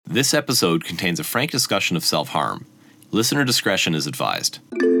This episode contains a frank discussion of self-harm. Listener discretion is advised.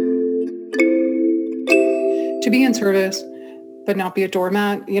 To be in service, but not be a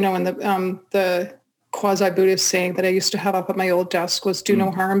doormat, and the quasi-Buddhist saying that I used to have up at my old desk was do no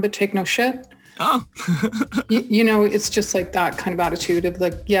harm, but take no shit. Oh. It's just like that kind of attitude of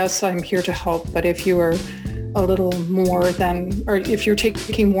like, yes, I'm here to help, but if you are a little more than, or if you're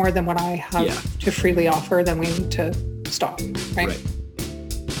taking more than what I have to freely offer, then we need to stop, right?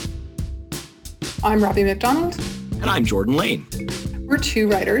 I'm Robbie McDonald. And I'm Jordan Lane. We're two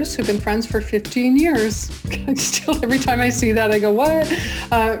writers who've been friends for 15 years. Still, every time I see that, I go, what?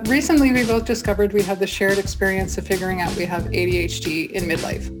 Recently, we both discovered we have the shared experience of figuring out we have ADHD in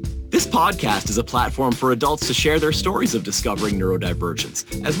midlife. This podcast is a platform for adults to share their stories of discovering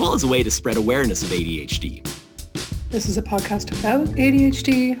neurodivergence, as well as a way to spread awareness of ADHD. This is a podcast about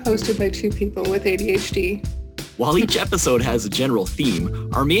ADHD, hosted by two people with ADHD. While each episode has a general theme,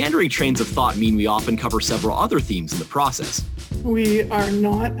 our meandering trains of thought mean we often cover several other themes in the process. We are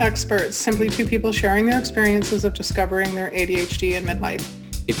not experts, simply two people sharing their experiences of discovering their ADHD in midlife.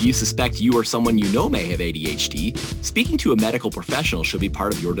 If you suspect you or someone you know may have ADHD, speaking to a medical professional should be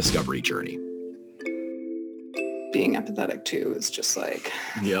part of your discovery journey. Being empathetic too is just like,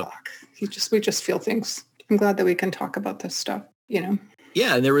 fuck. We just feel things. I'm glad that we can talk about this stuff,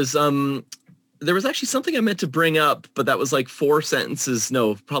 Yeah, and there was actually something I meant to bring up, but that was like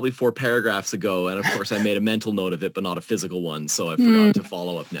probably 4 paragraphs ago. And of course I made a mental note of it, but not a physical one. So I forgot to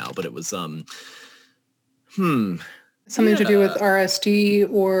follow up now, but it was, something to do with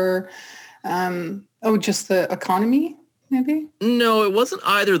RSD or, just the economy, maybe? No, it wasn't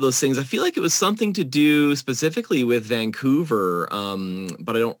either of those things. I feel like it was something to do specifically with Vancouver,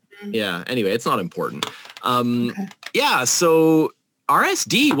 but I don't, anyway, it's not important. Okay. Yeah, so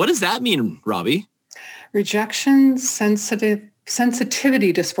RSD, what does that mean, Robbie? Rejection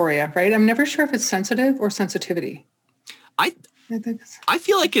sensitivity dysphoria, right? I'm never sure if it's sensitive or sensitivity. I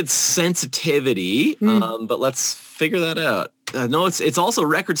feel like it's sensitivity, but let's figure that out. No, it's also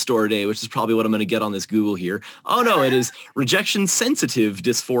Record Store Day, which is probably what I'm going to get on this Google here. Oh, no, it is rejection sensitive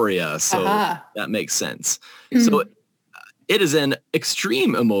dysphoria. So that makes sense. So it is an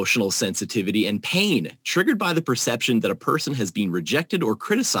extreme emotional sensitivity and pain triggered by the perception that a person has been rejected or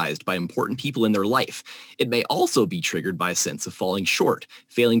criticized by important people in their life. It may also be triggered by a sense of falling short,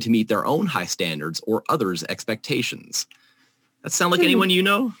 failing to meet their own high standards or others' expectations. That sound like anyone you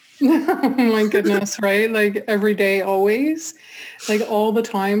know? Oh my goodness, right? Like every day, always. Like all the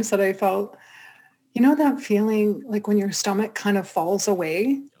times that I felt, that feeling like when your stomach kind of falls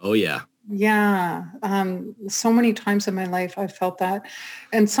away? Oh, yeah. Yeah. So many times in my life I felt that.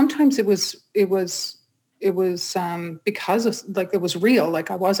 And sometimes it was because of like, it was real. Like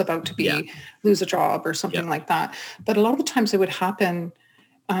I was about to lose a job or something like that. But a lot of the times it would happen.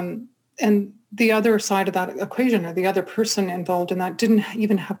 And the other side of that equation or the other person involved in that didn't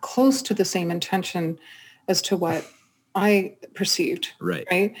even have close to the same intention as to what I perceived. Right.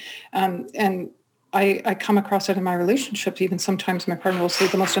 Right. And I come across it in my relationships. Even sometimes my partner will say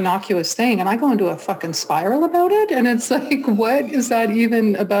the most innocuous thing and I go into a fucking spiral about it. And it's like, what is that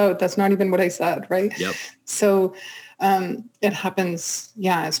even about? That's not even what I said. Right. Yep. So it happens.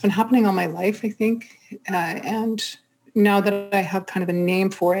 Yeah. It's been happening all my life, I think. And now that I have kind of a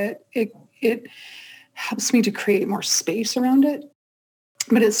name for it, it helps me to create more space around it,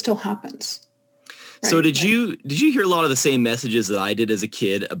 but it still happens. Right? So did you hear a lot of the same messages that I did as a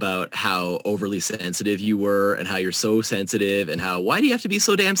kid about how overly sensitive you were and how you're so sensitive and why do you have to be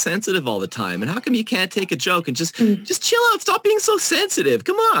so damn sensitive all the time? And how come you can't take a joke and just chill out? Stop being so sensitive.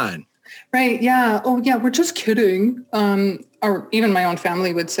 Come on. Right. Yeah. Oh yeah. We're just kidding. Or even my own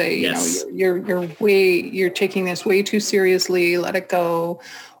family would say, you're taking this way too seriously. Let it go.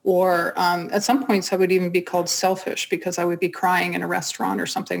 Or at some points I would even be called selfish because I would be crying in a restaurant or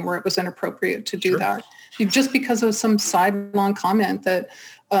something where it was inappropriate to do that. Just because of some sidelong comment that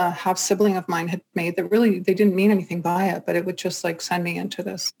a half sibling of mine had made that really, they didn't mean anything by it, but it would just like send me into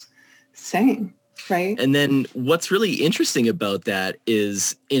this thing. Right. And then what's really interesting about that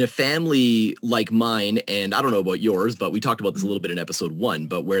is in a family like mine, and I don't know about yours, but we talked about this a little bit in episode 1,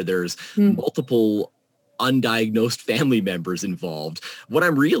 but where there's multiple undiagnosed family members involved, what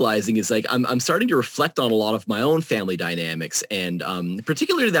I'm realizing is like I'm starting to reflect on a lot of my own family dynamics and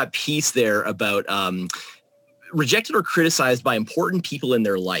particularly that piece there about rejected or criticized by important people in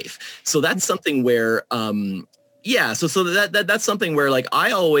their life. So that's something where so that's something where like I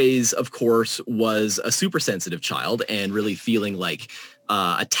always, of course, was a super sensitive child and really feeling like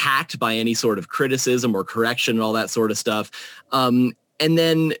attacked by any sort of criticism or correction and all that sort of stuff. And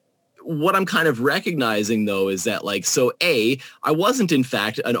then what I'm kind of recognizing though is that like, so I wasn't in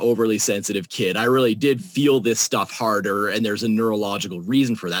fact an overly sensitive kid. I really did feel this stuff harder, and there's a neurological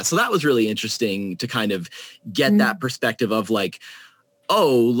reason for that. So that was really interesting to kind of get that perspective of like,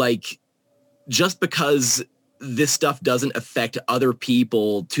 oh, like just because this stuff doesn't affect other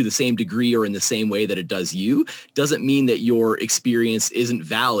people to the same degree or in the same way that it does you, doesn't mean that your experience isn't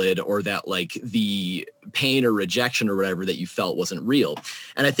valid, or that like the pain or rejection or whatever that you felt wasn't real.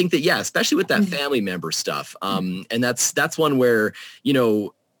 And I think that, yeah, especially with that family member stuff. And that's one where, you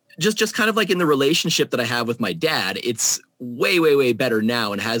know, just kind of like in the relationship that I have with my dad, it's way, way, way better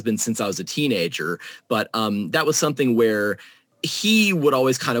now and has been since I was a teenager. But that was something where he would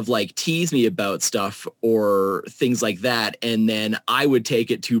always kind of like tease me about stuff or things like that. And then I would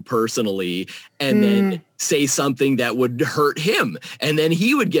take it too personally and then say something that would hurt him. And then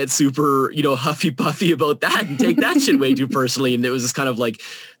he would get super, you know, huffy puffy about that and take that shit way too personally. And it was just kind of like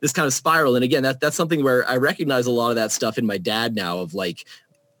this kind of spiral. And again, that's something where I recognize a lot of that stuff in my dad now, of like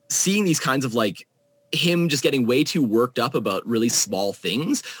seeing these kinds of like him just getting way too worked up about really small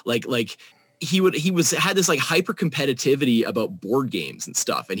things. Like he had this like hyper competitivity about board games and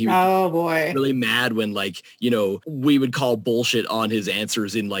stuff. And he was really mad when like, you know, we would call bullshit on his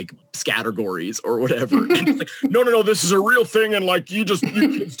answers in like scattergories or whatever. And it's like, no, this is a real thing. And like, you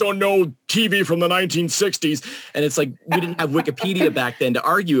kids don't know TV from the 1960s. And it's like, we didn't have Wikipedia back then to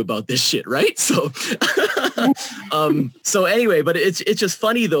argue about this shit. Right. So, so anyway, but it's just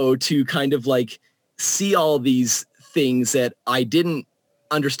funny though, to kind of like see all these things that I didn't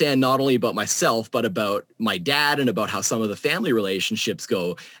understand, not only about myself, but about my dad and about how some of the family relationships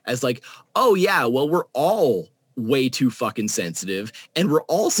go, as like, oh yeah, well, we're all way too fucking sensitive. And we're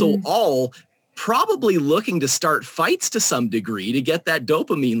also all probably looking to start fights to some degree to get that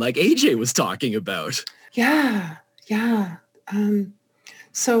dopamine like AJ was talking about. Yeah.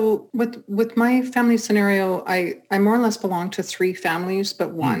 So with my family scenario, I more or less belong to 3 families,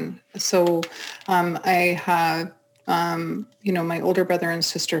 but one. So I have you know, my older brother and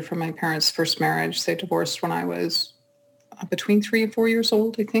sister from my parents' first marriage. They divorced when I was between 3 and 4 years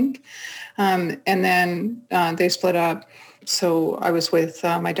old, I think. And then they split up. So I was with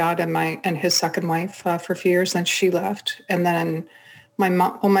my dad and his second wife for a few years. Then she left. And then my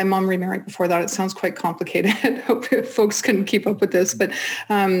mom remarried before that. It sounds quite complicated. I hope folks can keep up with this. But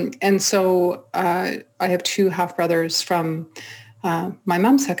and so I have 2 half brothers from my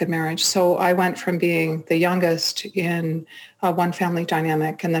mom's second marriage. So I went from being the youngest in one family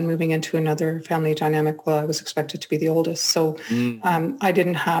dynamic and then moving into another family dynamic while I was expected to be the oldest. So I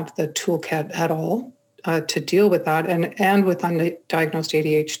didn't have the toolkit at all to deal with that. And with undiagnosed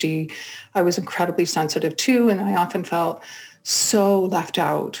ADHD, I was incredibly sensitive too. And I often felt so left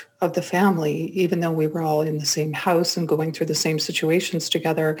out of the family, even though we were all in the same house and going through the same situations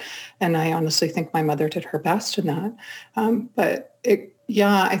together. And I honestly think my mother did her best in that. But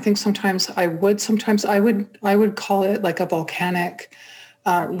I think sometimes I would call it like a volcanic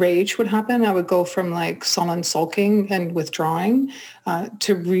rage would happen. I would go from like sullen sulking and withdrawing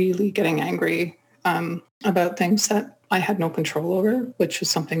to really getting angry about things that I had no control over, which is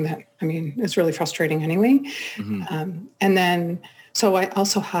something that, I mean, is really frustrating anyway. And then, so I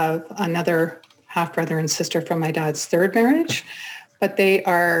also have another half brother and sister from my dad's third marriage, but they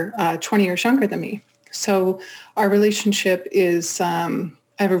are 20 years younger than me. So our relationship is, I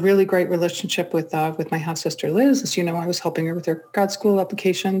have a really great relationship with my half sister Liz. As you know, I was helping her with her grad school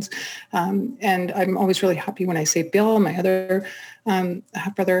applications. And I'm always really happy when I say Bill, my other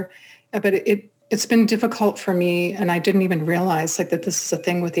half brother, but it's been difficult for me, and I didn't even realize like that this is a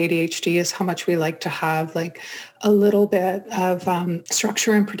thing with ADHD, is how much we like to have like a little bit of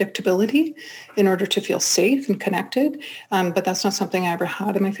structure and predictability in order to feel safe and connected. But that's not something I ever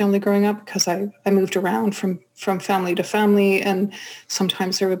had in my family growing up, because I moved around from family to family, and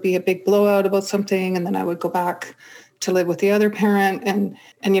sometimes there would be a big blowout about something, and then I would go back to live with the other parent, and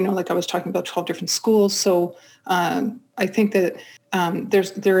you know, like I was talking about 12 different schools. So I think that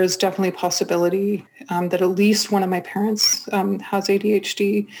there is definitely a possibility that at least one of my parents has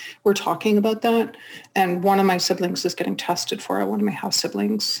ADHD. We're talking about that. And one of my siblings is getting tested for it, one of my house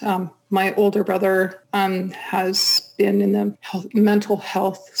siblings. My older brother has been in the mental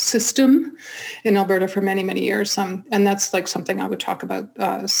health system in Alberta for many, many years. And that's like something I would talk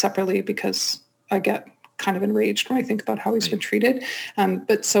about separately, because I get kind of enraged when I think about how he's been treated.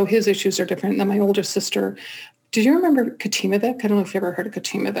 But so his issues are different than my older sister. Did you remember Katimavik? I don't know if you ever heard of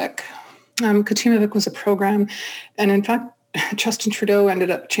Katimavik. Katimavik was a program. And in fact, Justin Trudeau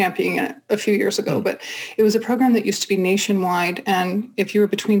ended up championing it a few years ago, but it was a program that used to be nationwide. And if you were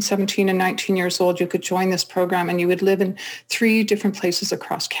between 17 and 19 years old, you could join this program and you would live in 3 different places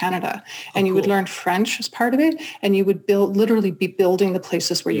across Canada. And you would learn French as part of it. And you would literally be building the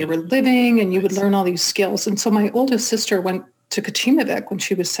places where you were living, and you would learn all these skills. And so my oldest sister went to Katimavik when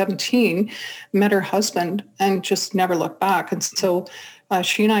she was 17, met her husband, and just never looked back. And so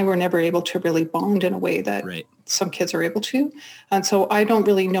she and I were never able to really bond in a way that some kids are able to. And so I don't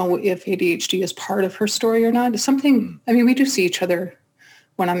really know if ADHD is part of her story or not. It's something, I mean, we do see each other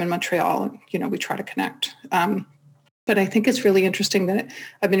when I'm in Montreal, you know, we try to connect. But I think it's really interesting that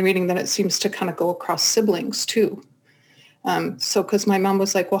I've been reading that it seems to kind of go across siblings too. So, because my mom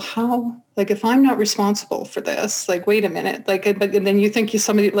was like, well, how, like, if I'm not responsible for this, like, wait a minute, like, and then you think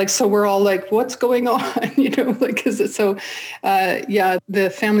somebody, like, so we're all like, what's going on? You know, like, is it so,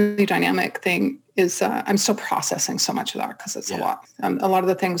 the family dynamic thing is, I'm still processing so much of that because it's a lot. A lot of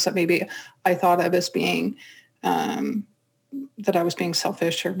the things that maybe I thought of as being, that I was being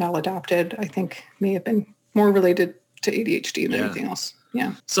selfish or maladapted, I think may have been more related to ADHD than anything else.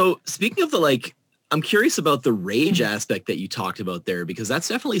 Yeah. So speaking of the, like, I'm curious about the rage aspect that you talked about there, because that's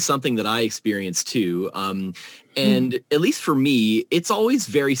definitely something that I experienced too. And at least for me, it's always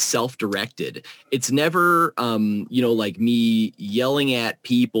very self-directed. It's never, you know, like me yelling at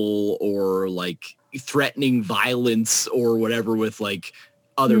people or like threatening violence or whatever with like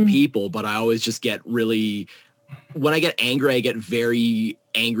other people. But I always just get really, when I get angry, I get very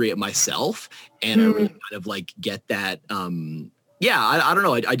angry at myself, and I really kind of like get that. I don't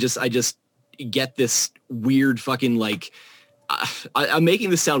know. I just get this weird fucking like I'm making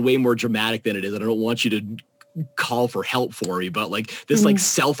this sound way more dramatic than it is. I don't want you to call for help for me, but like this like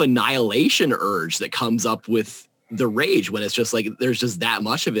self-annihilation urge that comes up with the rage when it's just like there's just that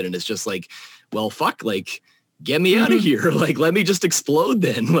much of it, and it's just like, well, fuck, like get me out of here, like let me just explode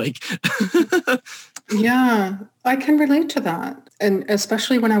then, like. Yeah, I can relate to that, and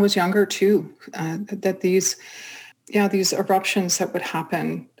especially when I was younger too, that these eruptions that would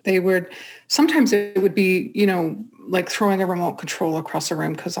happen, sometimes it would be, you know, like throwing a remote control across a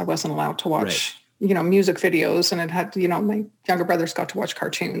room because I wasn't allowed to watch, you know, music videos, and it had, you know, my younger brothers got to watch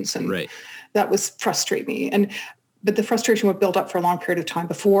cartoons, and that was frustrate me. But the frustration would build up for a long period of time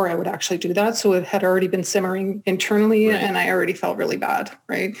before I would actually do that. So it had already been simmering internally, and I already felt really bad.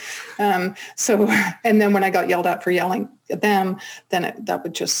 Right. And then when I got yelled at for yelling at them, then that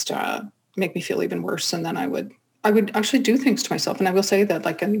would just make me feel even worse. And then I would actually do things to myself. And I will say that,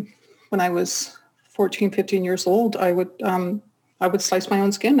 like, when I was 14, 15 years old, I would slice my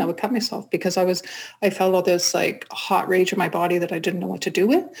own skin. I would cut myself because I felt all this like hot rage in my body that I didn't know what to do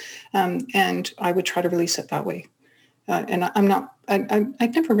with. And I would try to release it that way. And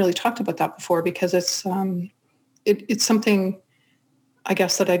I've never really talked about that before because it's something, I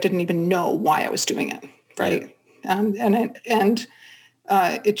guess, that I didn't even know why I was doing it. Right.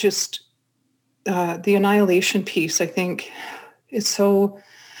 It just, the annihilation piece, I think, is so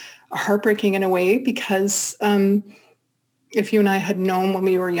heartbreaking in a way because if you and I had known when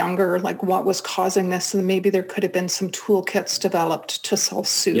we were younger, like what was causing this, then maybe there could have been some toolkits developed to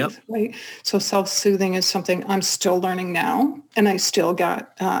self-soothe, right? So self-soothing is something I'm still learning now. And I still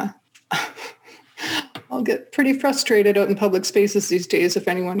I'll get pretty frustrated out in public spaces these days if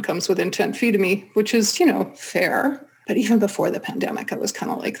anyone comes within 10 feet of me, which is, you know, fair. But even before the pandemic, I was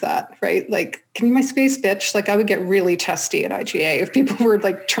kind of like that, right? Like, give me my space, bitch. Like, I would get really testy at IGA. If people were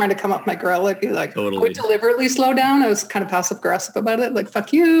like trying to come up my grill, I'd be like, I would deliberately slow down. I was kind of passive aggressive about it. Like,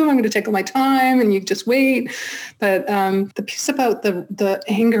 fuck you, I'm going to take all my time and you just wait. But the piece about the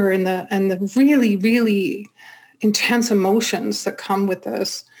anger and the really, really intense emotions that come with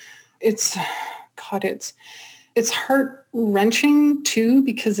this, it's heart-wrenching too,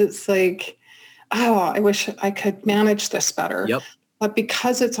 because it's like, oh, I wish I could manage this better. Yep. But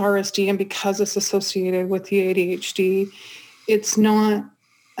because it's RSD and because it's associated with the ADHD, it's not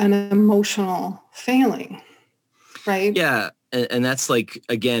an emotional failing, right? Yeah. And that's like,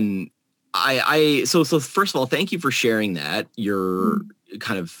 again, so first of all, thank you for sharing that, your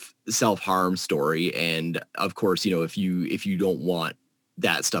kind of self-harm story. And of course, you know, if you don't want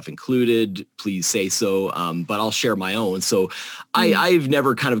that stuff included, please say so. But I'll share my own. So I've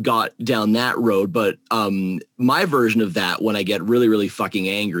never kind of got down that road, but my version of that when I get really, really fucking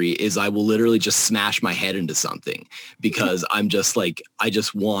angry is I will literally just smash my head into something because I'm just like, I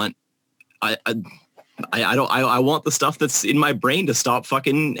just want, I want the stuff that's in my brain to stop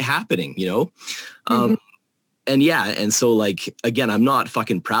fucking happening, you know? And so like, again, I'm not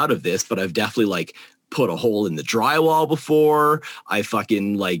fucking proud of this, but I've definitely like put a hole in the drywall before. I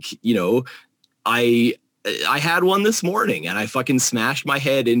fucking like, you know, I I had one this morning and I fucking smashed my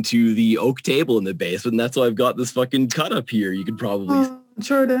head into the oak table in the basement. And that's why I've got this fucking cut up here. You could probably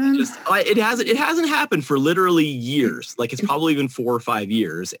Jordan. It hasn't happened for literally years. Like it's probably been 4 or 5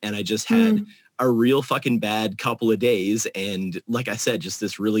 years. And I just had a real fucking bad couple of days. And like I said, just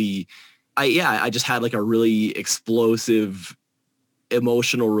this really, I just had like a really explosive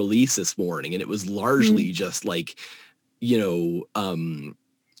emotional release this morning. And it was largely just like,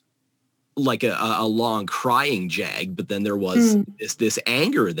 like a long crying jag, but then there was this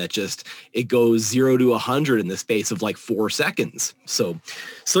anger that just, it goes 0 to 100 in the space of like 4 seconds. So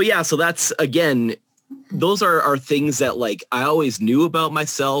that's, again, those are things that like I always knew about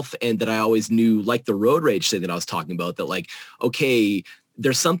myself, and that I always knew, like the road rage thing that I was talking about, that like, okay,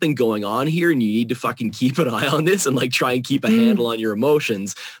 there's something going on here and you need to fucking keep an eye on this and like try and keep a handle on your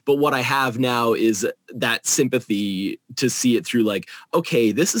emotions. But what I have now is that sympathy to see it through, like,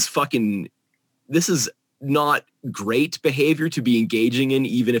 okay, this is not great behavior to be engaging in,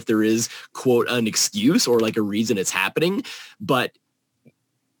 even if there is, quote, an excuse or like a reason it's happening, but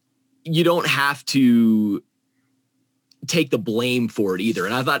you don't have to take the blame for it either.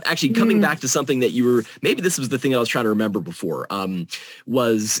 And I thought, actually, coming back to something that you were, maybe this was the thing I was trying to remember before,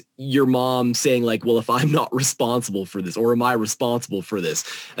 was your mom saying like, well, if I'm not responsible for this, or am I responsible for this?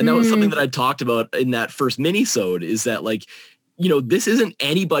 And that was something that I talked about in that first mini-sode, is that like, this isn't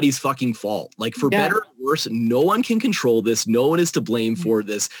anybody's fucking fault. Like, for better or worse, no one can control this. No one is to blame for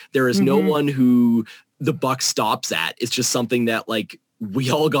this. There is no one who the buck stops at. It's just something that like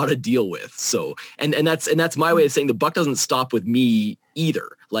we all got to deal with. So, and that's my way of saying the buck doesn't stop with me either.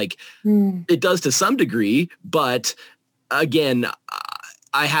 Like it does to some degree, but again,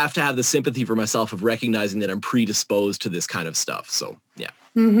 I have to have the sympathy for myself of recognizing that I'm predisposed to this kind of stuff. So, yeah.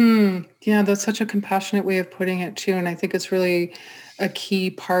 Yeah, that's such a compassionate way of putting it too. And I think it's really a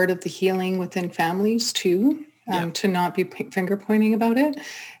key part of the healing within families too, to not be finger pointing about it.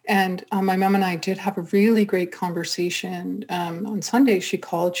 And my mom and I did have a really great conversation on Sunday. She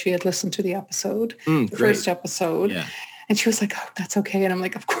called, she had listened to the episode, the first episode. Yeah. And she was like, oh, that's okay. And I'm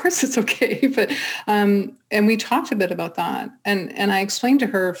like, of course it's okay. But, and we talked a bit about that. And I explained to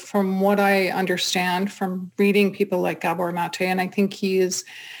her, from what I understand from reading people like Gabor Mate, and I think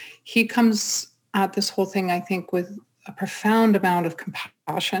he comes at this whole thing, I think, with a profound amount of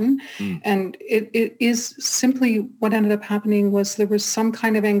compassion. And it is simply what ended up happening was there was some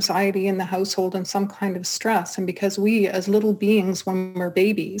kind of anxiety in the household and some kind of stress. And because we as little beings, when we're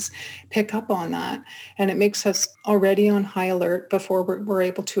babies, pick up on that, and it makes us already on high alert before we're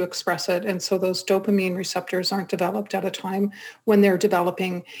able to express it. And so those dopamine receptors aren't developed at a time when they're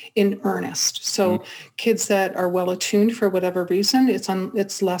developing in earnest. So kids that are well attuned for whatever reason,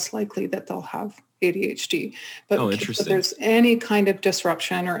 it's less likely that they'll have ADHD. But if there's any kind of disruption,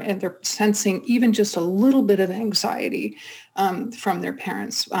 and they're sensing even just a little bit of anxiety from their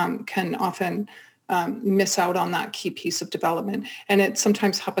parents, can often miss out on that key piece of development. And it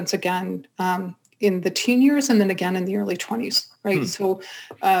sometimes happens again in the teen years, and then again in the early 20s, right? So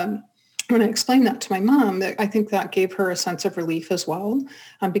when I explained that to my mom, I think that gave her a sense of relief as well,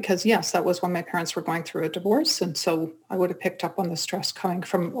 because yes, that was when my parents were going through a divorce. And so I would have picked up on the stress coming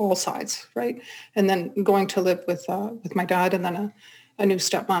from all sides, right? And then going to live with my dad, and then a new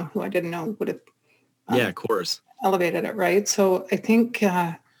stepmom who I didn't know would have of course, elevated it, right? So I think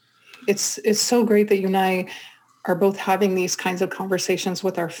it's so great that you and I are both having these kinds of conversations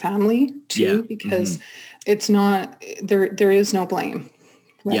with our family too, because it's not, there is no blame.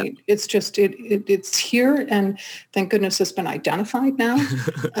 Right. Yep. It's just, it's here. And thank goodness it's been identified now.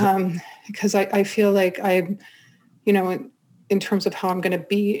 Because I feel like I'm, in terms of how I'm going to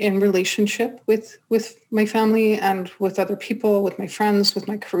be in relationship with my family and with other people, with my friends, with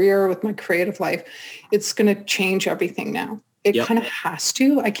my career, with my creative life, it's going to change everything now. It kind of has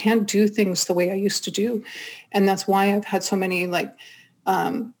to. I can't do things the way I used to do. And that's why I've had so many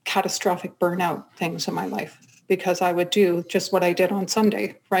catastrophic burnout things in my life. Because I would do just what I did on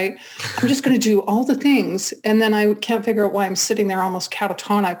Sunday, right? I'm just going to do all the things. And then I can't figure out why I'm sitting there almost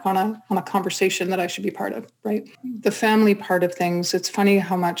catatonic on a conversation that I should be part of, right? The family part of things, it's funny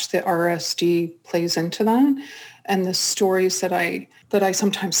how much the RSD plays into that. And the stories that I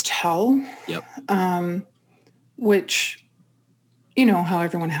sometimes tell, which, how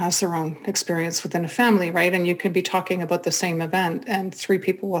everyone has their own experience within a family, right? And you could be talking about the same event and 3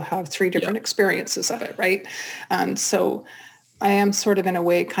 people will have 3 different experiences of it, right? And so I am sort of in a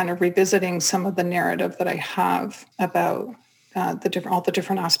way kind of revisiting some of the narrative that I have about all the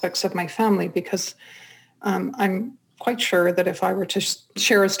different aspects of my family, because I'm quite sure that if I were to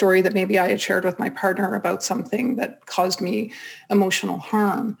share a story that maybe I had shared with my partner about something that caused me emotional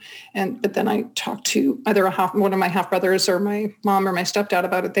harm, but then I talked to either one of my half brothers or my mom or my stepdad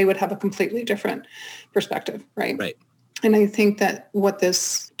about it, they would have a completely different perspective, right? Right. And I think that what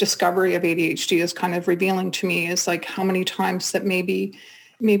this discovery of ADHD is kind of revealing to me is like how many times that maybe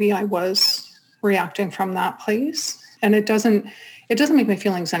I was reacting from that place. And it doesn't make my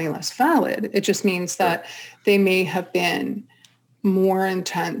feelings any less valid. It just means that they may have been more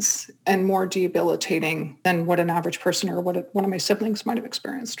intense and more debilitating than what an average person or what one of my siblings might have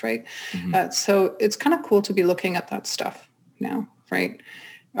experienced, right? Mm-hmm. So it's kind of cool to be looking at that stuff now, right?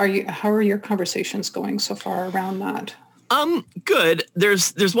 How are your conversations going so far around that? Good.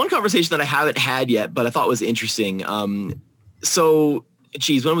 There's one conversation that I haven't had yet, but I thought was interesting. So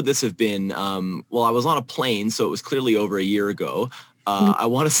geez, when would this have been? Well, I was on a plane, so it was clearly over a year ago. I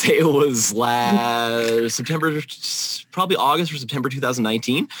want to say it was September, probably August or September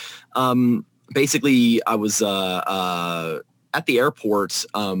 2019. Basically, I was at the airport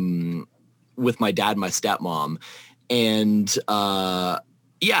with my dad and my stepmom. And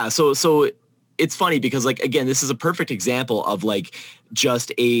so it's funny because, like, again, this is a perfect example of like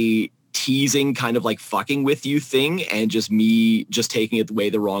just a teasing kind of like fucking with you thing, and just me just taking it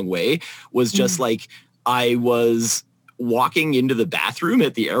the wrong way was just like, I was walking into the bathroom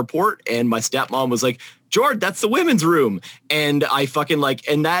at the airport and my stepmom was like, "Jord, that's the women's room." And I fucking like,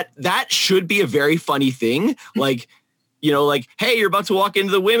 and that should be a very funny thing. Like, you know, like, "Hey, you're about to walk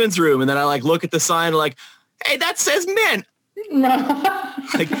into the women's room." And then I like look at the sign like, "Hey, that says men."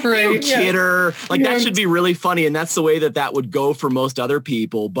 Like, right, you kidder. Like, that should be really funny. And that's the way that would go for most other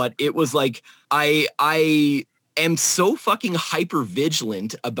people. But it was like, I am so fucking hyper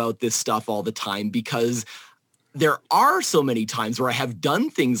vigilant about this stuff all the time, because there are so many times where I have done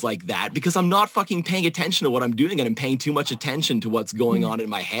things like that because I'm not fucking paying attention to what I'm doing, and I'm paying too much attention to what's going on in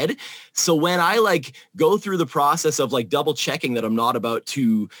my head. So when I like go through the process of like double checking that I'm not about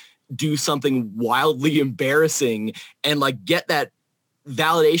to do something wildly embarrassing and like get that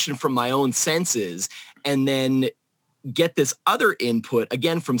validation from my own senses, and then get this other input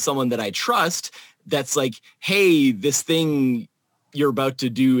again from someone that I trust that's like, "Hey, this thing you're about to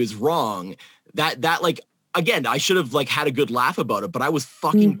do is wrong." That like, again, I should have like had a good laugh about it, but I was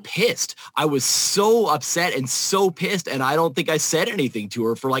fucking pissed. I was so upset and so pissed. And I don't think I said anything to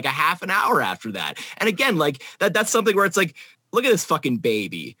her for like a half an hour after that. And again, like that's something where it's like, look at this fucking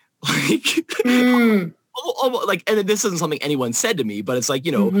baby. Like, like, and this isn't something anyone said to me, but it's like,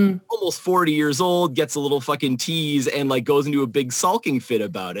 you know, almost 40 years old, gets a little fucking tease and like goes into a big sulking fit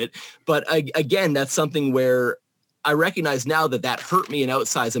about it. But again, that's something where I recognize now that hurt me an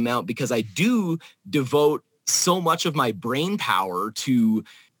outsized amount, because I do devote so much of my brain power to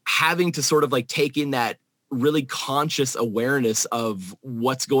having to sort of like take in that really conscious awareness of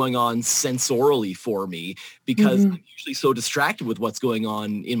what's going on sensorially for me, because I'm usually so distracted with what's going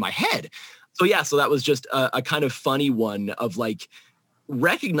on in my head. So yeah, so that was just a kind of funny one of like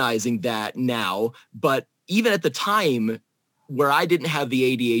recognizing that now, but even at the time where I didn't have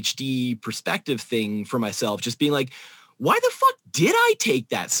the ADHD perspective thing for myself, just being like, why the fuck did I take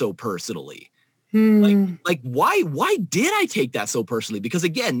that so personally? Like why did I take that so personally? Because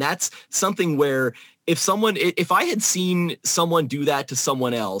again, that's something where if I had seen someone do that to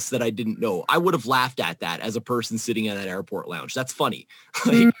someone else that I didn't know, I would have laughed at that as a person sitting in an airport lounge. That's funny.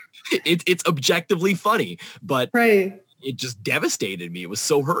 Like, it's objectively funny, but it just devastated me. It was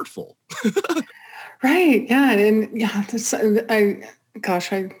so hurtful. Right. Yeah. And yeah, I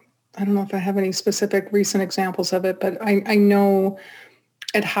don't know if I have any specific recent examples of it, but I know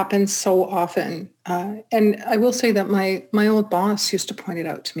it happens so often. And I will say that my old boss used to point it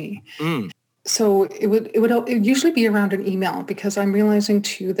out to me. So it would usually be around an email, because I'm realizing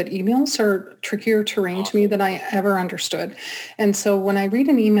too that emails are trickier terrain to me than I ever understood. And so when I read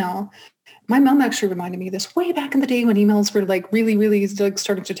an email, my mom actually reminded me this way back in the day when emails were like really, really like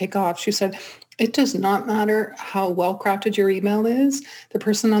starting to take off. She said, "It does not matter how well crafted your email is. The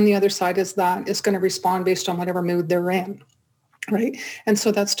person on the other side is going to respond based on whatever mood they're in." Right. And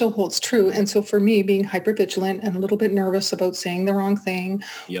so that still holds true. And so for me, being hypervigilant and a little bit nervous about saying the wrong thing,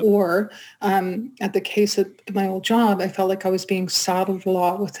 or at the case of my old job, I felt like I was being saddled a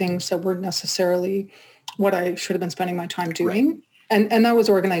lot with things that weren't necessarily what I should have been spending my time doing. Right. And that was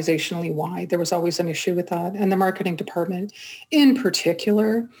organizationally why there was always an issue with that. And the marketing department in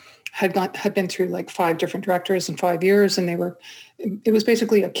particular had been through like 5 different directors in 5 years, and it was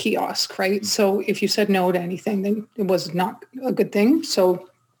basically a kiosk, right? So if you said no to anything, then it was not a good thing. So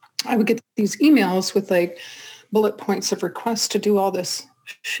I would get these emails with like bullet points of requests to do all this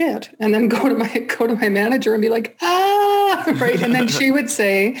shit. And then go to my manager and be like, right. And then she would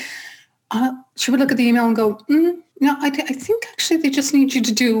say, she would look at the email and go, no, I think actually they just need you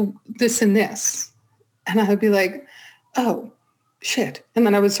to do this and this. And I would be like, oh, shit. And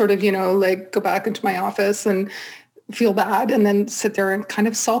then I would sort of, like go back into my office and feel bad and then sit there and kind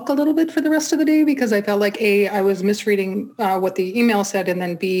of sulk a little bit for the rest of the day because I felt like A, I was misreading what the email said, and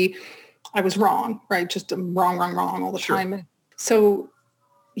then B, I was wrong, right? Just wrong all the time. And so,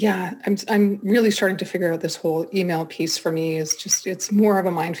 yeah, I'm really starting to figure out this whole email piece for me is just, it's more of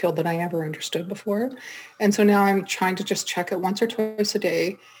a minefield than I ever understood before. And so now I'm trying to just check it once or twice a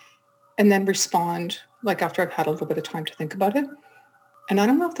day and then respond like after I've had a little bit of time to think about it. And I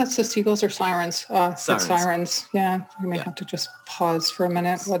don't know if that's the seagulls or sirens. Sirens. Yeah, we may have to just pause for a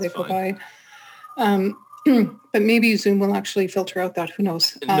minute while they go by. But maybe Zoom will actually filter out that. Who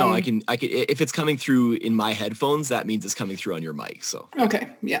knows? No, I can. If it's coming through in my headphones, that means it's coming through on your mic. So okay,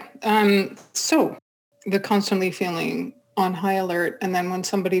 yeah. So the constantly feeling on high alert, and then when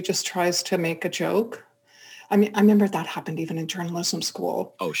somebody just tries to make a joke. I mean, I remember that happened even in journalism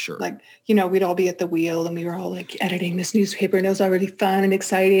school. Oh, sure. Like, we'd all be at the wheel and we were all like editing this newspaper and it was already fun and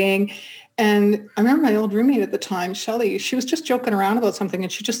exciting. And I remember my old roommate at the time, Shelley, she was just joking around about something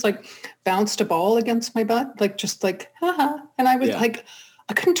and she just like bounced a ball against my butt, like just like, haha. And I was like,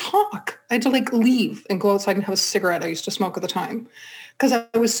 I couldn't talk. I had to like leave and go outside and have a cigarette I used to smoke at the time. Because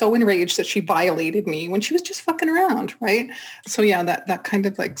I was so enraged that she violated me when she was just fucking around, right? So yeah, that kind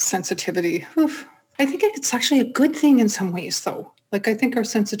of like sensitivity, oof. I think it's actually a good thing in some ways, though. Like, I think our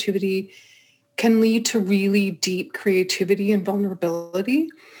sensitivity can lead to really deep creativity and vulnerability.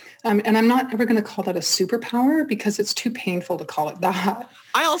 And I'm not ever going to call that a superpower because it's too painful to call it that.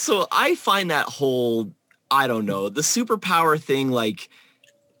 I find that whole, I don't know, the superpower thing, like,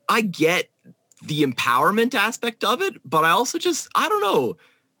 I get the empowerment aspect of it, but I also just, I don't know,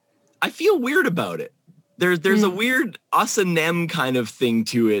 I feel weird about it. There's a weird us and them kind of thing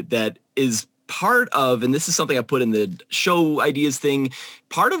to it that is part of, and this is something I put in the show ideas thing,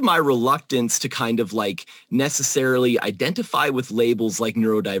 part of my reluctance to kind of like necessarily identify with labels like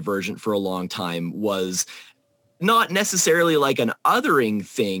neurodivergent for a long time was not necessarily like an othering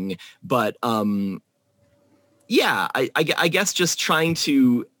thing, but I guess just trying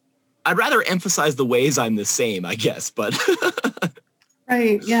to, I'd rather emphasize the ways I'm the same, I guess, but.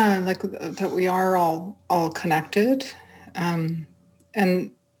 Right. Yeah. Like that we are all connected. And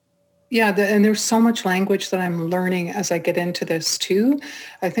yeah, and there's so much language that I'm learning as I get into this too.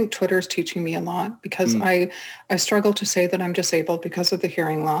 I think Twitter is teaching me a lot because I struggle to say that I'm disabled because of the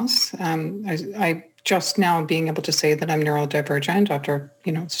hearing loss. I just now being able to say that I'm neurodivergent after,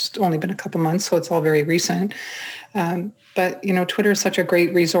 it's only been a couple months, so it's all very recent. But, Twitter is such a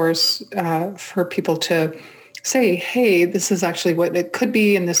great resource for people to say, hey, this is actually what it could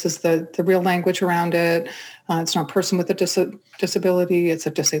be, and this is the real language around it. It's not a person with a disability, it's a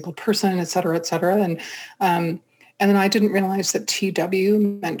disabled person, et cetera, et cetera. And then I didn't realize that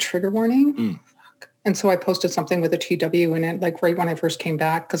TW meant trigger warning. And so I posted something with a TW in it, like right when I first came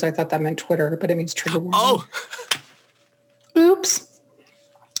back, because I thought that meant Twitter, but it means trigger warning. Oh, oops.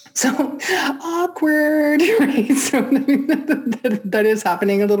 So awkward, right? So that is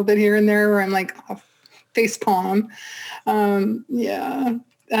happening a little bit here and there where I'm like, oh, face palm.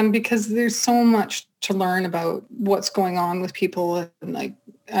 Because there's so much to learn about what's going on with people. And like,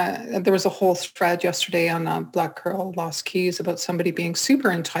 there was a whole thread yesterday on Black Girl Lost Keys about somebody being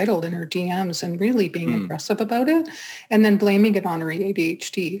super entitled in her DMs and really being aggressive about it and then blaming it on her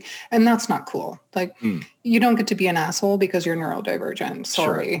ADHD. And that's not cool. Like, you don't get to be an asshole because you're neurodivergent.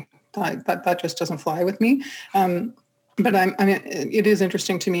 Sorry. Sure. That just doesn't fly with me. But it is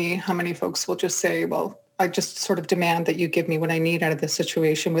interesting to me how many folks will just say, well, I just sort of demand that you give me what I need out of this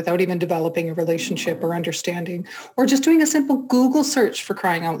situation without even developing a relationship or understanding or just doing a simple Google search, for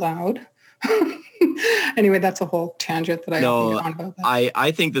crying out loud. Anyway, that's a whole tangent that I don't get on about that.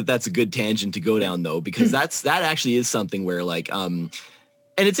 I think that's a good tangent to go down, though, because that actually is something where like, and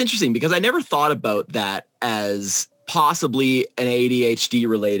it's interesting because I never thought about that as possibly an ADHD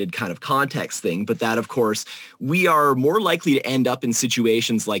related kind of context thing, but that of course we are more likely to end up in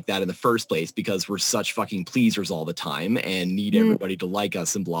situations like that in the first place because we're such fucking pleasers all the time and need everybody to like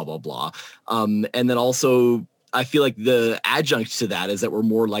us and blah, blah, blah. And then also I feel like the adjunct to that is that we're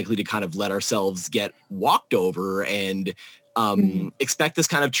more likely to kind of let ourselves get walked over and expect this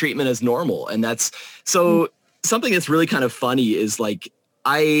kind of treatment as normal. And that's so something that's really kind of funny is like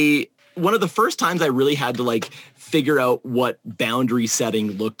one of the first times I really had to like figure out what boundary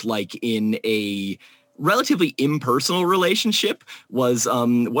setting looked like in a relatively impersonal relationship was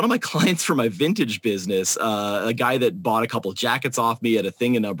one of my clients for my vintage business, a guy that bought a couple jackets off me at a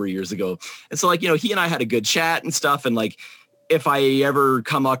thing a number of years ago. And so like, he and I had a good chat and stuff. And like, if I ever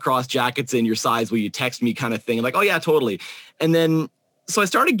come across jackets in your size, will you text me kind of thing? I'm like, oh yeah, totally. And then, so I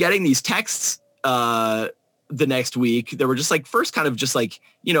started getting these texts the next week. They were just like, first kind of just like,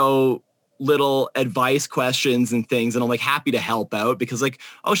 little advice questions and things. And I'm like happy to help out because like,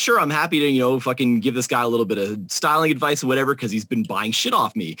 oh sure, I'm happy to, fucking give this guy a little bit of styling advice or whatever, because he's been buying shit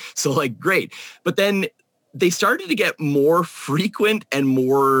off me. So like, great. But then they started to get more frequent and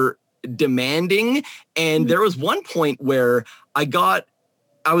more demanding. And there was one point where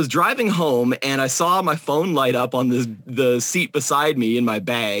I was driving home and I saw my phone light up on the seat beside me in my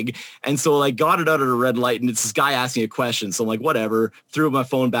bag. And so I got it out at a red light and it's this guy asking a question. So I'm like, whatever, threw my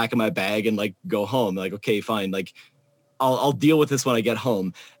phone back in my bag and like go home. Like, okay, fine. Like I'll deal with this when I get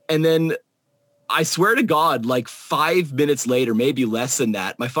home. And then I swear to God, like 5 minutes later, maybe less than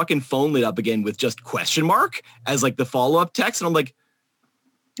that, my fucking phone lit up again with just question mark as like the follow-up text. And I'm like,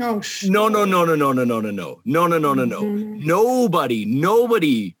 oh shit. No.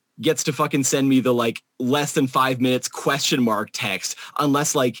 Nobody gets to fucking send me the like less than 5 minutes question mark text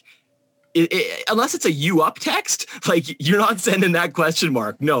unless like unless it's a you up text. Like you're not sending that question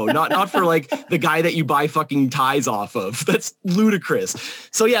mark. No, not for like the guy that you buy fucking ties off of. That's ludicrous.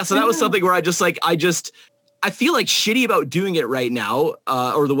 So yeah, so that was something where I feel like shitty about doing it right now,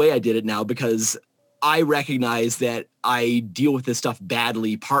 or the way I did it now, because I recognize that I deal with this stuff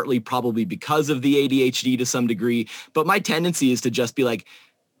badly, partly probably because of the ADHD to some degree. But my tendency is to just be like,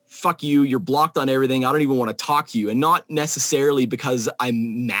 fuck you, you're blocked on everything. I don't even want to talk to you. And not necessarily because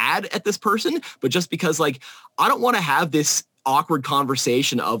I'm mad at this person, but just because like, I don't want to have this awkward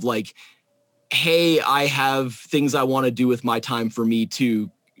conversation of like, hey, I have things I want to do with my time for me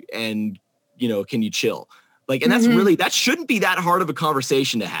too. And, can you chill? Like, and that's really, that shouldn't be that hard of a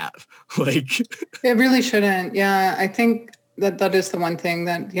conversation to have. Like, it really shouldn't. Yeah. I think that is the one thing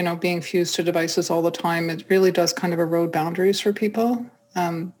that, being fused to devices all the time, it really does kind of erode boundaries for people.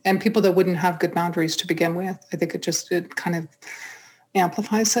 And people that wouldn't have good boundaries to begin with. I think it kind of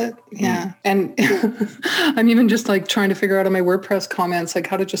amplifies it. Yeah. And I'm even just like trying to figure out on my WordPress comments, like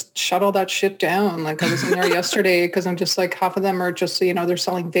how to just shut all that shit down. Like I was in there yesterday because I'm just like, half of them are just, they're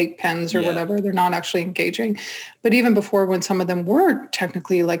selling vape pens or whatever. They're not actually engaging. But even before, when some of them were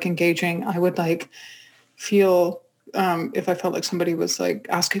technically like engaging, I would like feel, if I felt like somebody was like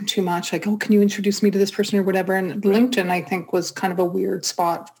asking too much, like, oh, can you introduce me to this person or whatever? And LinkedIn, I think, was kind of a weird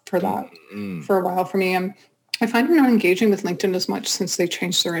spot for that for a while for me. I find I'm not engaging with LinkedIn as much since they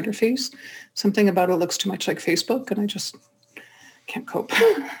changed their interface. Something about it looks too much like Facebook, and I just can't cope.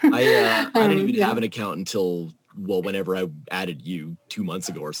 I didn't even have an account until, whenever I added you 2 months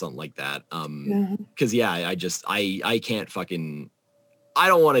ago or something like that. Because I can't fucking, I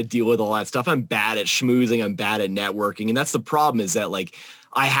don't want to deal with all that stuff. I'm bad at schmoozing. I'm bad at networking. And that's the problem, is that like,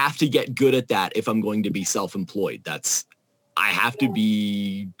 I have to get good at that if I'm going to be self-employed. I have to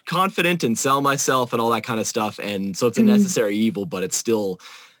be confident and sell myself and all that kind of stuff. And so it's a necessary evil, but it's still,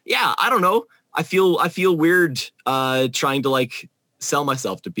 I don't know. I feel weird trying to like sell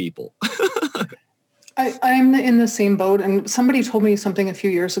myself to people. I'm in the same boat. And somebody told me something a few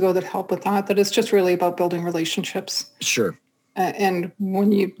years ago that helped with that it's just really about building relationships. Sure. And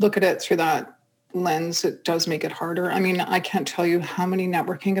when you look at it through that lens, it does make it harder. I mean, I can't tell you how many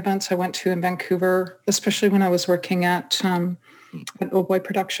networking events I went to in Vancouver, especially when I was working at Old Boy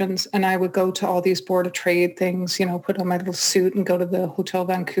Productions, and I would go to all these Board of Trade things, put on my little suit and go to the Hotel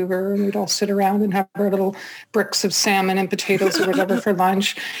Vancouver, and we'd all sit around and have our little bricks of salmon and potatoes or whatever for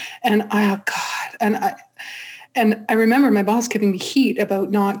lunch. And oh God, and I remember my boss giving me heat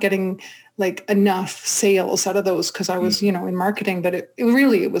about not getting like enough sales out of those because I was, in marketing, but it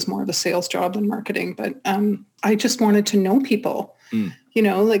was more of a sales job than marketing. But I just wanted to know people,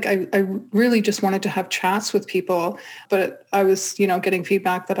 like I really just wanted to have chats with people, but I was, getting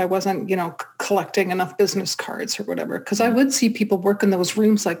feedback that I wasn't, collecting enough business cards or whatever. Cause I would see people work in those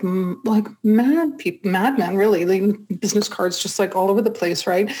rooms like madmen, really, leaving business cards just like all over the place.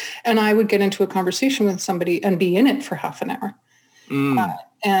 Right. And I would get into a conversation with somebody and be in it for half an hour.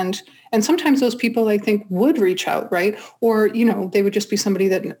 And sometimes those people, I think, would reach out, right? Or, they would just be somebody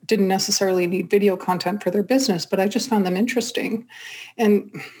that didn't necessarily need video content for their business, but I just found them interesting.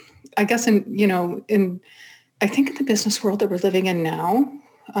 And I guess I think in the business world that we're living in now,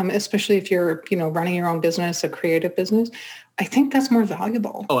 especially if you're, running your own business, a creative business, I think that's more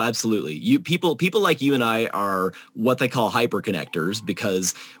valuable. Oh, absolutely. People like you and I are what they call hyperconnectors,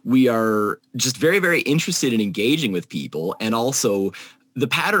 because we are just very, very interested in engaging with people, and also the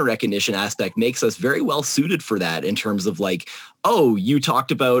pattern recognition aspect makes us very well suited for that in terms of like, oh, you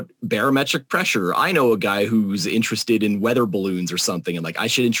talked about barometric pressure. I know a guy who's interested in weather balloons or something, and like, I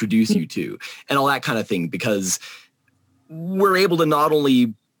should introduce you to, and all that kind of thing, because we're able to not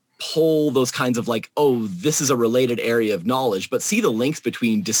only pull those kinds of like, oh, this is a related area of knowledge, but see the links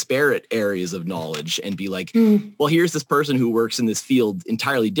between disparate areas of knowledge and be like, well, here's this person who works in this field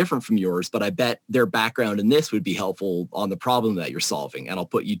entirely different from yours, but I bet their background in this would be helpful on the problem that you're solving, and I'll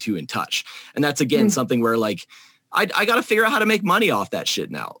put you two in touch. And that's, again, something where like, I got to figure out how to make money off that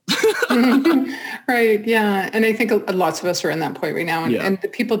shit now. Right. Yeah. And I think lots of us are in that point right now. And the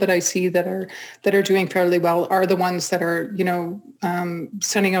people that I see that are doing fairly well are the ones that are,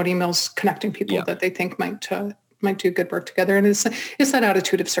 sending out emails, connecting people that they think might do good work together. And it's that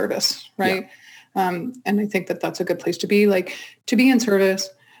attitude of service. Right. Yeah. And I think that that's a good place to be, like, to be in service,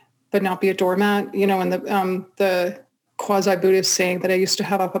 but not be a doormat, and the quasi-Buddhist saying that I used to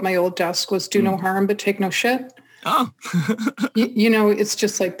have up at my old desk was do no harm, but take no shit. Oh, it's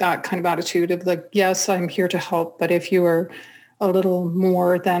just like that kind of attitude of like, yes, I'm here to help, but if you are a little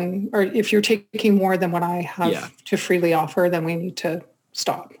more than, or if you're taking more than what I have to freely offer, then we need to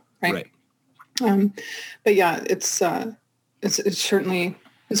stop. Right. But yeah, it's certainly,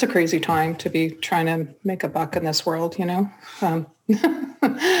 it's a crazy time to be trying to make a buck in this world,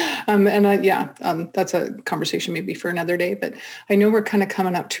 that's a conversation maybe for another day, but I know we're kind of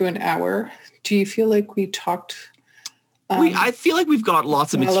coming up to an hour. Do you feel like we talked? I feel like we've got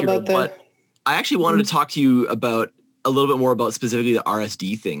lots of material, but I actually wanted to talk to you about a little bit more about specifically the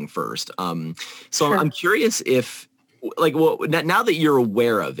RSD thing first. Sure. I'm curious if, like, well, now that you're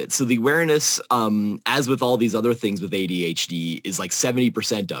aware of it, so the awareness, as with all these other things with ADHD, is like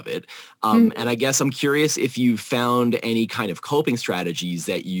 70% of it. And I guess I'm curious if you found any kind of coping strategies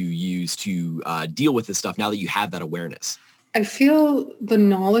that you use to deal with this stuff now that you have that awareness. I feel the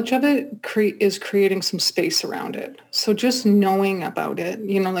knowledge of it is creating some space around it. So just knowing about it,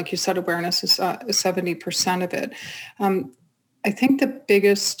 like you said, awareness is 70% of it. I think the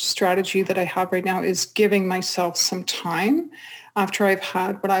biggest strategy that I have right now is giving myself some time after I've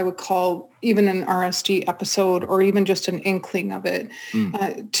had what I would call even an RSD episode or even just an inkling of it,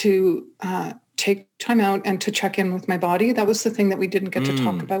 to take time out and to check in with my body. That was the thing that we didn't get to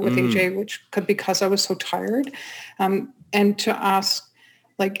talk about with AJ, which could, because I was so tired, and to ask,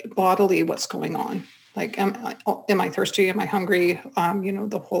 like, bodily what's going on. Like, am I thirsty? Am I hungry?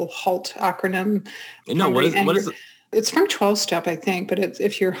 The whole HALT acronym. No, what is it? It's from 12-step, I think, but it's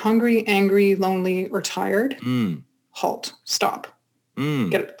if you're hungry, angry, lonely, or tired, halt, stop.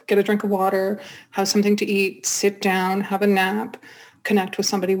 Get a drink of water, have something to eat, sit down, have a nap, connect with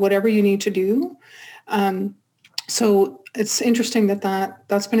somebody, whatever you need to do. So it's interesting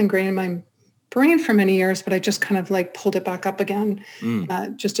that's been ingrained in my brain for many years, but I just kind of like pulled it back up again,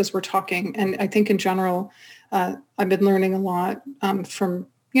 just as we're talking. And I think in general, I've been learning a lot from,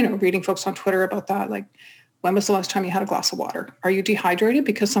 reading folks on Twitter about that. Like, when was the last time you had a glass of water? Are you dehydrated?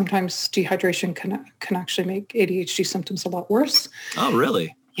 Because sometimes dehydration can actually make ADHD symptoms a lot worse. Oh,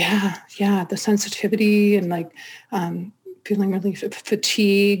 really? Yeah. The sensitivity and like feeling really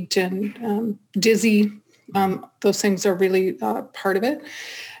fatigued and dizzy. Those things are really part of it.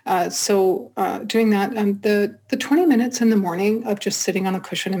 So doing that, the 20 minutes in the morning of just sitting on a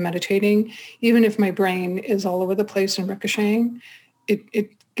cushion and meditating, even if my brain is all over the place and ricocheting,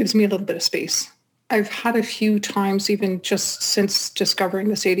 it gives me a little bit of space. I've had a few times, even just since discovering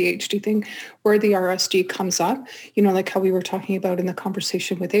this ADHD thing, where the RSD comes up, like how we were talking about in the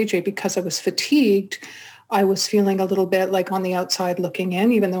conversation with AJ, because I was fatigued, I was feeling a little bit like on the outside looking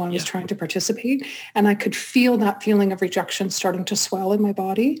in, even though I was trying to participate. And I could feel that feeling of rejection starting to swell in my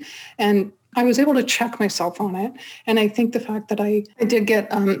body. And I was able to check myself on it. And I think the fact that I did get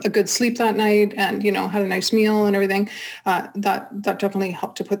a good sleep that night and, had a nice meal and everything, that definitely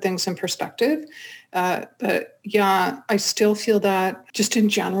helped to put things in perspective. But yeah, I still feel that just in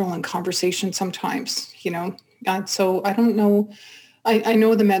general in conversation sometimes, so I don't know. I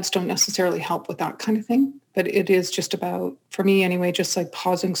know the meds don't necessarily help with that kind of thing, but it is just about, for me anyway, just like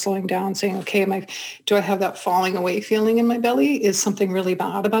pausing, slowing down, saying, okay, do I have that falling away feeling in my belly? Is something really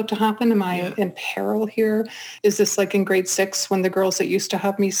bad about to happen? Am I in peril here? Is this like in grade 6 when the girls that used to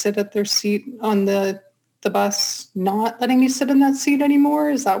have me sit at their seat on the bus not letting me sit in that seat anymore?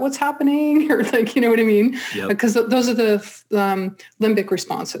 Is that what's happening? Or like, you know what I mean? Yep. Because those are the limbic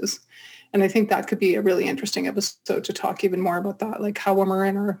responses. And I think that could be a really interesting episode to talk even more about that, like how when we're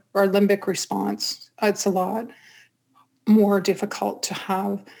in our limbic response, it's a lot more difficult to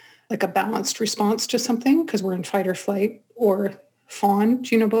have like a balanced response to something because we're in fight or flight or fawn.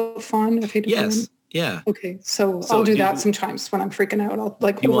 Do you know about fawn? Yes. Yeah. Okay. So I'll do that sometimes when I'm freaking out. I'll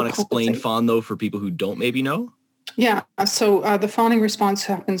like, you want to explain fawn though for people who don't maybe know? Yeah. So the fawning response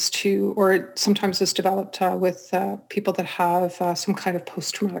happens to, or it sometimes is developed with people that have some kind of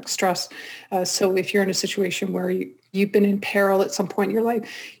post-traumatic stress. So if you're in a situation where you've been in peril at some point in your life,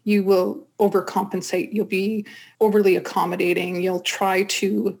 you will overcompensate. You'll be overly accommodating. You'll try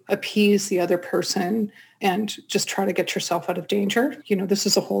to appease the other person and just try to get yourself out of danger. You know, this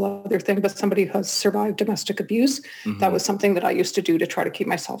is a whole other thing, but somebody who has survived domestic abuse, that was something that I used to do to try to keep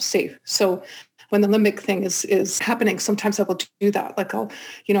myself safe. So when the limbic thing is happening, sometimes I will do that. Like I'll,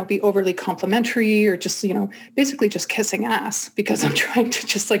 be overly complimentary or just, basically just kissing ass because I'm trying to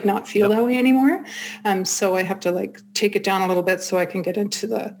just like not feel that way anymore. So I have to like take it down a little bit so I can get into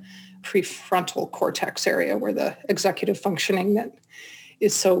the prefrontal cortex area where the executive functioning that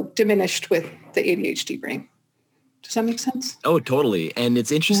is so diminished with the ADHD brain. Does that make sense? Oh, totally. And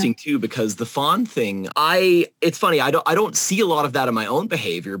it's interesting too, because the fawn thing, it's funny. I don't see a lot of that in my own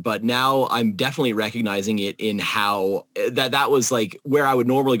behavior, but now I'm definitely recognizing it in how that was like where I would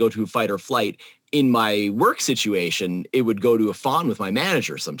normally go to fight or flight. In my work situation, it would go to a fawn with my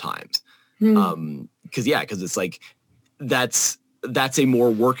manager sometimes. Because it's like, that's a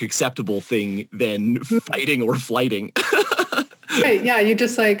more work acceptable thing than fighting or flighting. Right. Yeah. You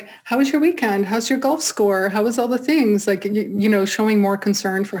just like, how was your weekend? How's your golf score? How was all the things? Like, showing more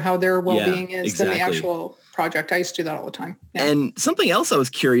concern for how their well-being is than the actual project. I used to do that all the time. Yeah. And something else I was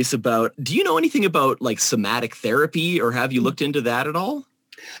curious about, do you know anything about like somatic therapy or have you looked into that at all?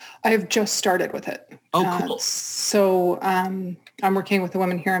 I have just started with it. Oh, cool. So I'm working with a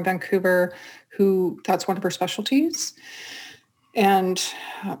woman here in Vancouver who that's one of her specialties. And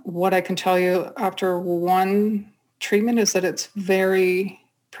what I can tell you after one treatment is that it's very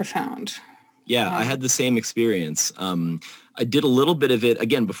profound. Yeah, I had the same experience. I did a little bit of it,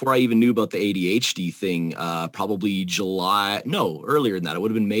 again, before I even knew about the ADHD thing, probably earlier than that. It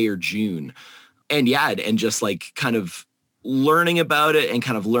would have been May or June. And and just like kind of learning about it and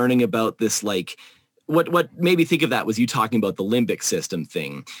kind of learning about this, like what made me think of that was you talking about the limbic system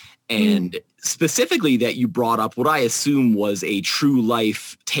thing. And specifically that you brought up what I assume was a true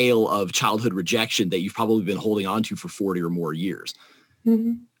life tale of childhood rejection that you've probably been holding on to for 40 or more years.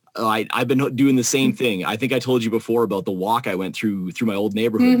 I've been doing the same thing. I think I told you before about the walk I went through my old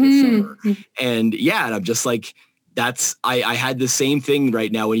neighborhood this summer. And and I'm just like, I had the same thing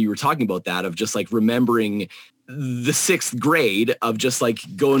right now when you were talking about that of just like remembering the 6th grade of just like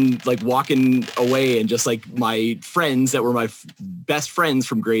going, like walking away and just like my friends that were my best friends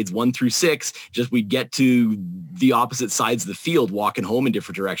from grades 1 through 6, just we'd get to the opposite sides of the field, walking home in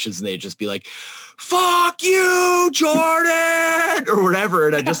different directions. And they'd just be like, fuck you, Jordan, or whatever.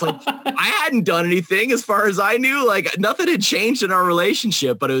 And I just like, I hadn't done anything as far as I knew, like nothing had changed in our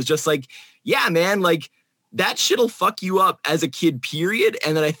relationship, but it was just like, yeah, man, like that shit'll fuck you up as a kid, period.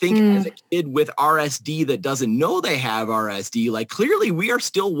 And then I think as a kid with RSD that doesn't know they have RSD, like clearly we are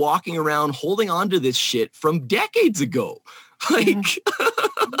still walking around holding on to this shit from decades ago. Like,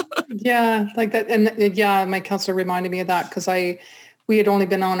 like that. And my counselor reminded me of that because we had only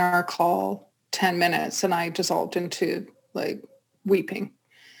been on our call 10 minutes and I dissolved into like weeping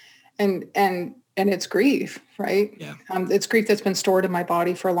and it's grief, right? Yeah. It's grief that's been stored in my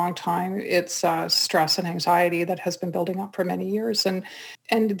body for a long time. It's stress and anxiety that has been building up for many years. And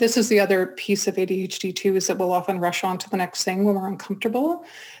this is the other piece of ADHD too, is that we'll often rush on to the next thing when we're uncomfortable.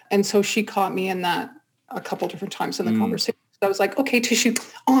 And so she caught me in that a couple different times in the conversation. I was like, okay, Tishu,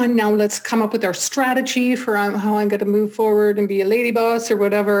 on now, let's come up with our strategy for how I'm going to move forward and be a lady boss or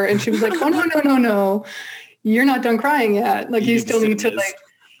whatever. And she was like, oh, no. You're not done crying yet. Like you still need to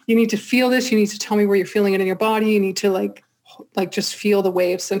you need to feel this. You need to tell me where you're feeling it in your body. You need to like just feel the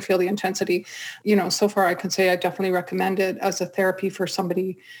waves and feel the intensity. So far I can say I definitely recommend it as a therapy for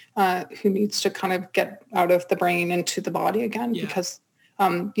somebody who needs to kind of get out of the brain into the body again, because,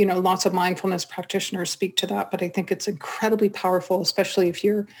 lots of mindfulness practitioners speak to that, but I think it's incredibly powerful, especially if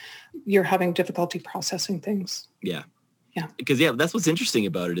you're having difficulty processing things. Yeah. Yeah. Because that's what's interesting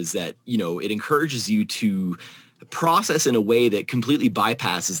about it is that, it encourages you to process in a way that completely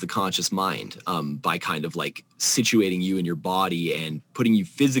bypasses the conscious mind by kind of like situating you in your body and putting you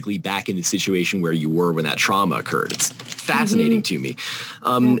physically back in the situation where you were when that trauma occurred. It's fascinating to me.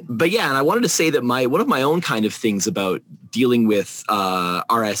 But and I wanted to say that one of my own kind of things about dealing with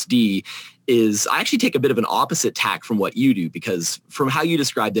RSD is I actually take a bit of an opposite tack from what you do, because from how you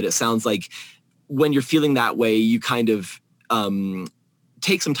described it, it sounds like when you're feeling that way, you kind of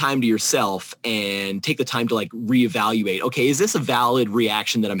take some time to yourself and take the time to like reevaluate, okay, is this a valid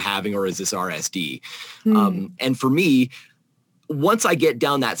reaction that I'm having or is this RSD? And for me, once I get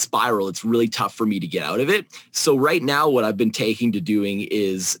down that spiral, it's really tough for me to get out of it. So right now, what I've been taking to doing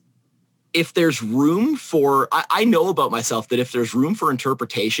is, if there's room for, I know about myself that if there's room for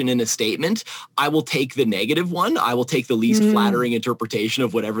interpretation in a statement, I will take the negative one. I will take the least flattering interpretation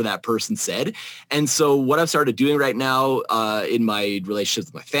of whatever that person said. And so what I've started doing right now in my relationships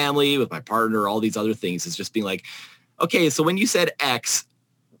with my family, with my partner, all these other things is just being like, okay, so when you said X,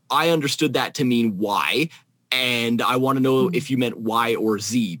 I understood that to mean Y. And I want to know if you meant Y or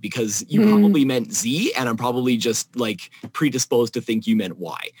Z, because you probably meant Z, and I'm probably just like predisposed to think you meant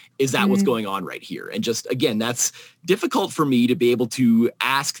Y. Is that what's going on right here? And just, again, that's difficult for me to be able to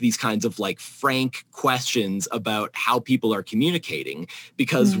ask these kinds of like frank questions about how people are communicating,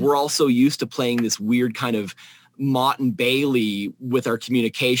 because we're also used to playing this weird kind of Mott and Bailey with our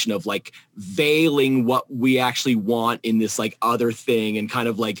communication of like veiling what we actually want in this like other thing, and kind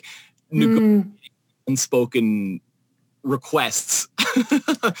of like unspoken requests.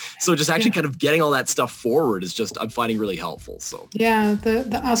 So just actually kind of getting all that stuff forward is just, I'm finding really helpful. So yeah,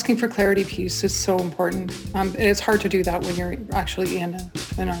 the asking for clarity piece is so important. It's hard to do that when you're actually in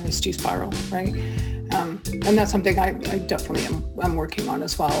an RSG spiral, right? And that's something I definitely am working on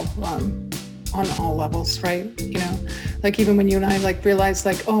as well. On all levels, right? You know, like even when you and I like realized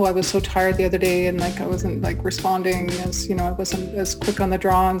like, oh, I was so tired the other day and like I wasn't like responding as, you know, I wasn't as quick on the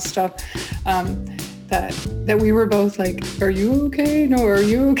draw and stuff, that we were both like, are you okay? No, are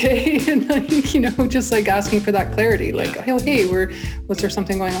you okay? And like, you know, just like asking for that clarity, like, hey, was there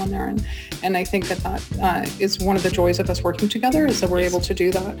something going on there? And I think that is one of the joys of us working together, is that we're able to do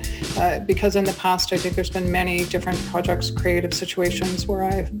that. Because in the past, I think there's been many different projects, creative situations where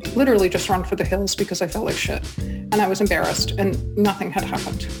I've literally just run for the hills because I felt like shit and I was embarrassed and nothing had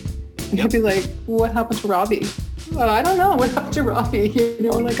happened. And I'd be like, what happened to Robbie? I don't know. What happened to Robbie? You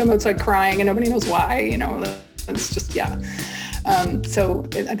know, like I'm outside crying and nobody knows why, you know, it's just, so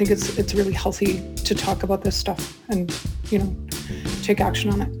I think it's really healthy to talk about this stuff and, you know, take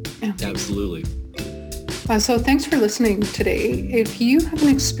action on it. Yeah. Absolutely. So thanks for listening today. If you have an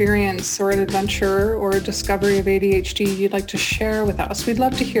experience or an adventure or a discovery of ADHD you'd like to share with us, we'd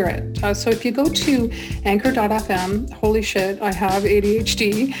love to hear it. So if you go to anchor.fm, holy shit, I have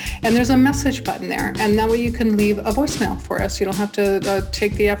ADHD, and there's a message button there. And that way you can leave a voicemail for us. You don't have to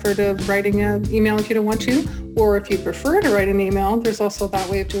take the effort of writing an email if you don't want to. Or if you prefer to write an email, there's also that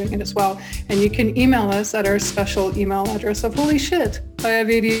way of doing it as well. And you can email us at our special email address of holy shit, I have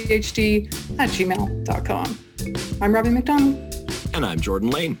ADHD@gmail.com. I'm Robbie McDonald. And I'm Jordan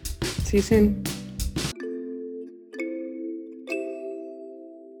Lane. See you soon.